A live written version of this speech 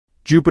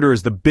Jupiter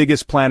is the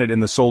biggest planet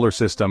in the solar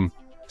system,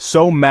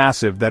 so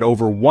massive that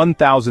over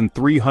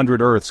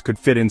 1,300 Earths could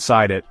fit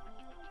inside it.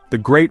 The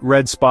Great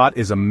Red Spot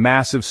is a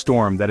massive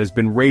storm that has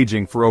been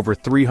raging for over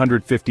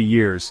 350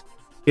 years.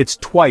 It's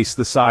twice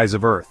the size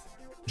of Earth.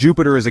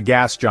 Jupiter is a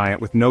gas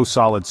giant with no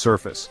solid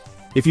surface.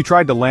 If you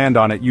tried to land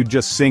on it, you'd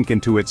just sink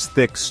into its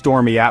thick,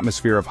 stormy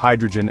atmosphere of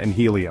hydrogen and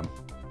helium.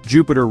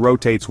 Jupiter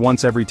rotates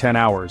once every 10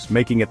 hours,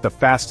 making it the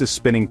fastest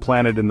spinning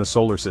planet in the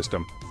solar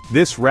system.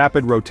 This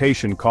rapid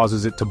rotation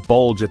causes it to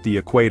bulge at the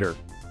equator.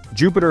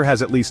 Jupiter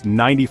has at least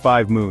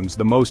 95 moons,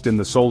 the most in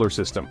the solar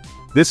system.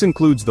 This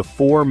includes the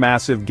 4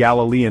 massive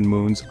Galilean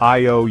moons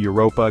Io,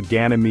 Europa,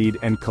 Ganymede,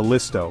 and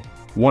Callisto.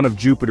 One of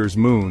Jupiter's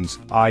moons,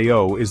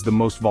 Io, is the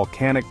most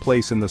volcanic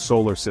place in the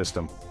solar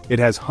system. It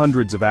has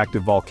hundreds of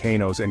active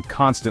volcanoes and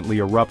constantly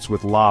erupts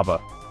with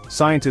lava.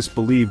 Scientists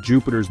believe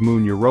Jupiter's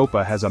moon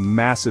Europa has a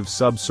massive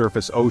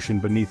subsurface ocean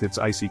beneath its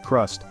icy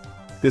crust.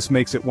 This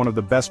makes it one of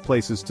the best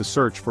places to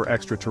search for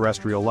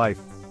extraterrestrial life.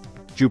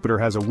 Jupiter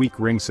has a weak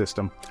ring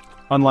system.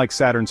 Unlike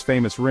Saturn's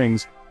famous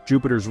rings,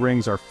 Jupiter's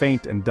rings are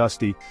faint and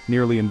dusty,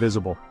 nearly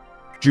invisible.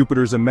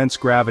 Jupiter's immense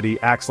gravity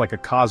acts like a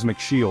cosmic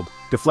shield,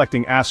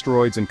 deflecting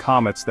asteroids and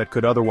comets that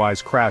could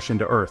otherwise crash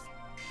into Earth.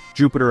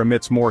 Jupiter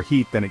emits more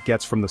heat than it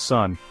gets from the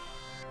sun.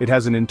 It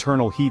has an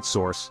internal heat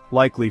source,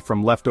 likely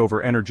from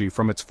leftover energy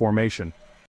from its formation.